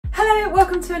Hello,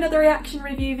 welcome to another reaction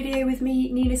review video with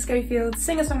me, Nina Schofield,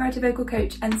 singer-songwriter, vocal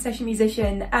coach and session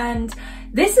musician. And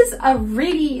this is a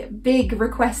really big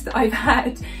request that I've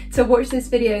had to watch this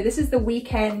video. This is the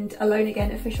Weeknd Alone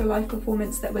Again official live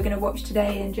performance that we're going to watch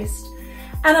today and just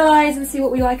analyse and see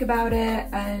what we like about it.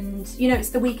 And you know,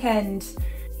 it's the Weeknd.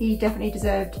 He definitely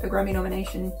deserved a Grammy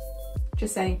nomination,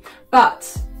 just saying.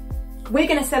 But we're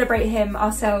going to celebrate him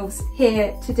ourselves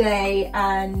here today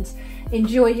and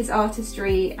enjoy his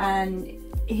artistry, and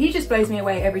he just blows me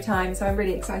away every time, so I'm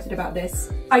really excited about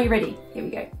this. Are you ready? Here we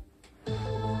go.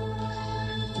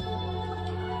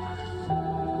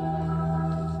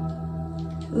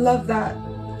 Love that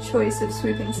choice of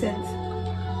swooping synth.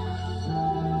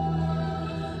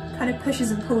 Kind of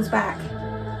pushes and pulls back.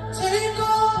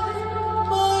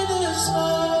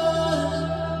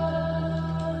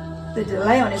 The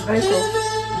delay on his vocal.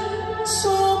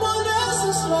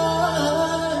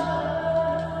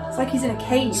 It's like he's in a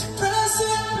cave.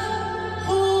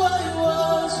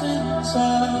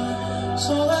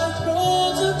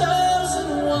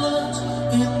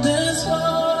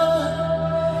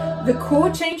 The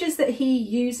chord changes that he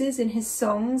uses in his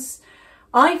songs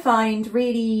I find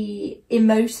really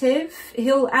emotive.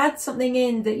 He'll add something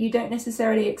in that you don't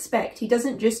necessarily expect. He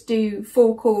doesn't just do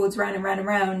 4 chords round and round and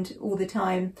round all the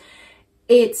time.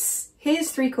 It's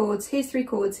here's 3 chords, here's 3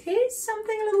 chords, here's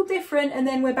something a little different, and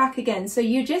then we're back again. So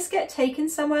you just get taken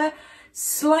somewhere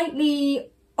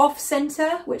slightly off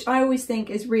center, which I always think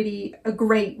is really a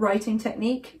great writing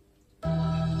technique.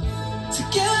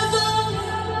 Together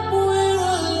we're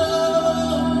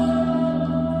alone.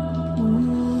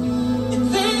 In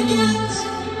Vegas,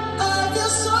 I feel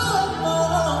so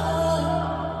alone.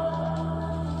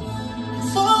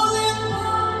 Falling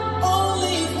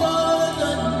only for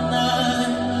the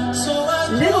night. So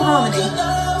little harmony.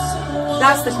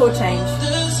 That's the chord change.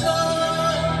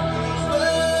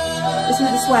 Listen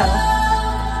to the swell.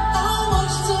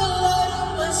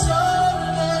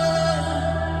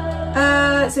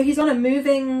 So he's on a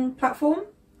moving platform,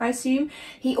 I assume.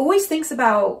 He always thinks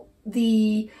about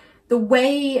the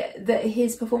way that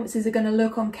his performances are going to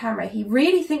look on camera. He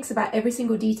really thinks about every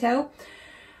single detail.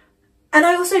 And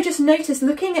I also just noticed,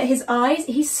 looking at his eyes,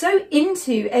 he's so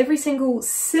into every single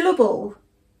syllable.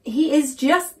 He is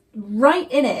just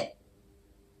right in it.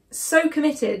 So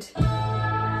committed.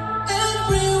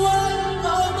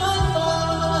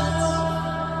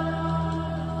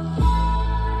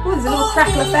 Oh, there's a little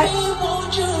crackle effect.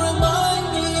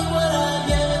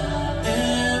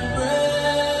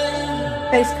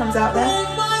 Bass comes out there.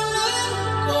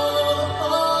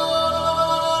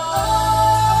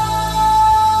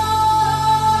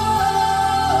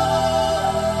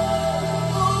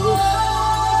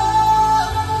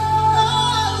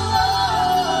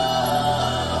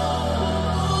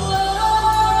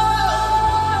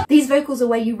 These vocals are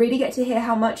where you really get to hear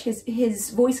how much his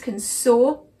voice can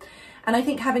soar. And I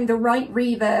think having the right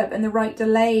reverb and the right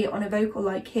delay on a vocal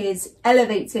like his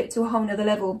elevates it to a whole nother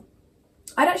level.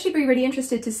 I'd actually be really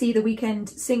interested to see The Weeknd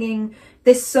singing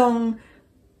this song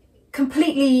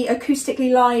completely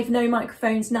acoustically live, no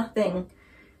microphones, nothing.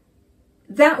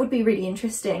 That would be really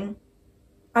interesting.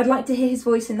 I'd like to hear his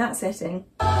voice in that setting.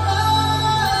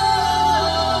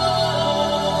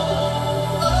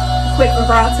 Quick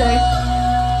vibrato.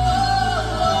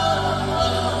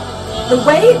 The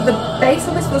way the bass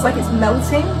almost feels like it's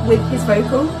melting with his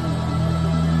vocal.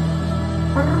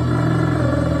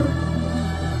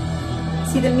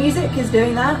 See, the music is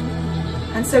doing that,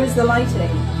 and so is the lighting.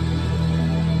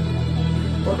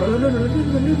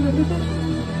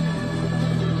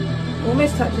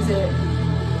 Almost touches it.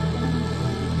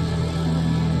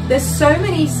 There's so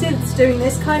many synths doing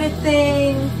this kind of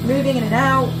thing, moving in and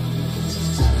out.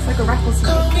 It's like a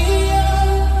rattlesnake.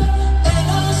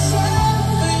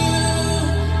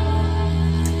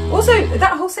 Also,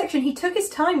 that whole section, he took his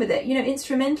time with it, you know,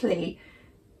 instrumentally.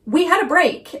 We had a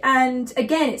break, and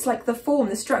again, it's like the form,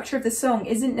 the structure of the song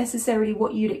isn't necessarily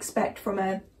what you'd expect from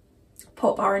a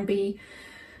pop R&B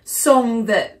song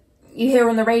that you hear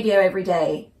on the radio every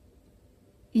day.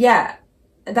 Yeah,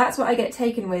 that's what I get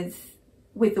taken with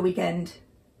The Weeknd.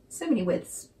 So many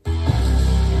widths.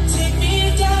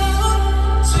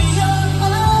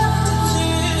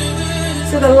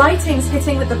 So the lighting's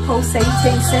hitting with the pulsating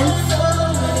synth.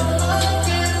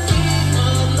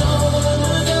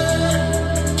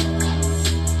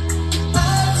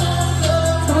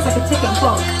 Like a ticking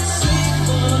clock.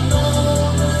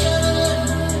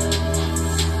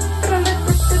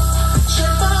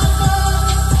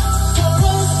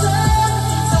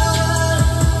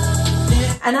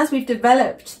 And as we've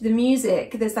developed the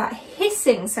music, there's that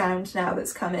hissing sound now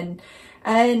that's coming.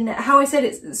 And how I said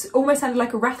it's almost sounded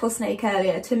like a rattlesnake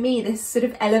earlier. To me, this sort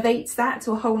of elevates that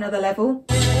to a whole nother level.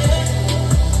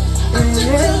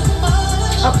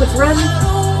 Upwards run.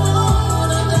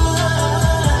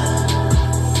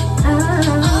 I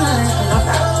love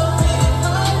that.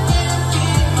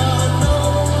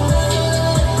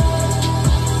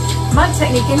 Mic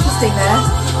technique interesting there.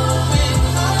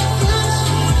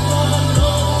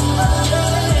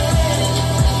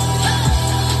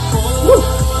 Woo.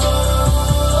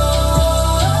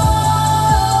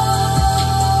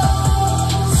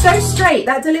 So straight,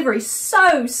 that delivery,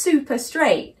 so super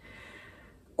straight.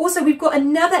 Also, we've got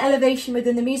another elevation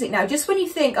within the music now. Just when you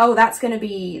think, oh, that's going to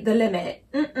be the limit,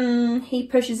 he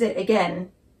pushes it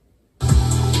again.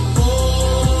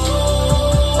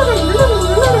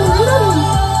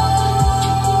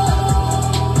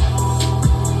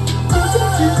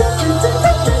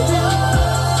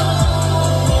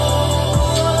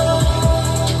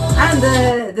 And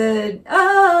the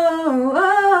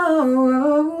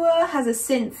has a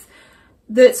synth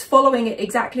that's following it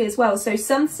exactly as well. So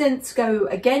some synths go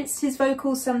against his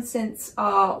vocals, some synths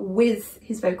are with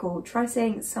his vocal. Try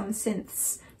saying some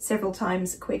synths several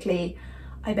times quickly.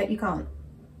 I bet you can't.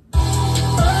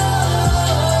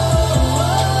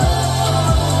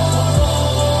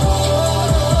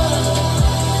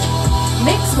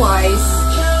 Mix-wise,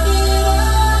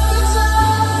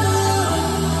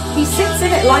 he sits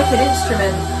in it like an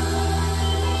instrument.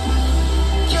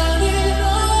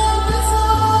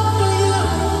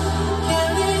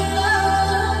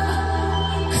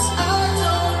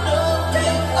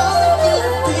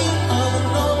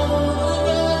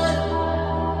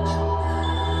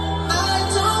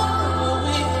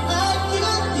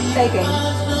 Begging.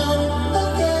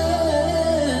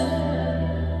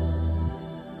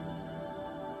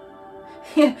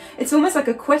 Yeah, it's almost like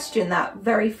a question, that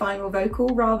very final vocal,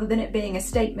 rather than it being a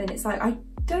statement. It's like, I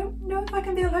don't know if I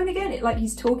can be alone again. It like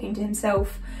he's talking to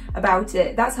himself about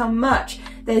it. That's how much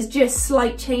there's just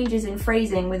slight changes in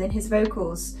phrasing within his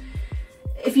vocals.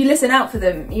 If you listen out for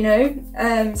them, you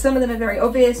know, some of them are very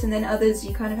obvious and then others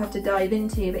you kind of have to dive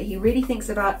into, but he really thinks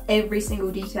about every single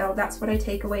detail. That's what I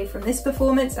take away from this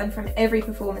performance and from every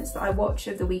performance that I watch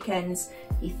of The Weeknd's.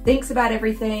 He thinks about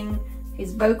everything,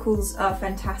 his vocals are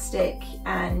fantastic,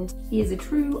 and he is a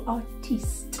true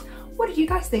artiste. What did you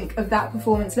guys think of that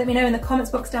performance? Let me know in the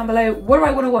comments box down below. What do I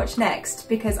want to watch next?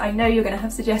 Because I know you're going to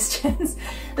have suggestions.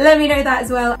 Let me know that as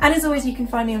well. And as always, you can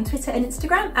find me on Twitter and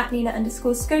Instagram at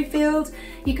Nina_Schofield.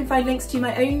 You can find links to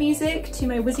my own music, to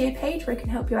my Wisio page where I can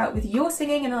help you out with your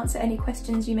singing and answer any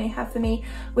questions you may have for me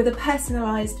with a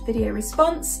personalised video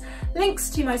response.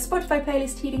 Links to my Spotify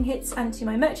playlist, Healing Hits, and to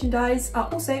my merchandise are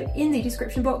also in the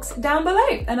description box down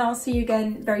below. And I'll see you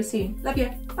again very soon. Love you.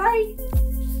 Bye.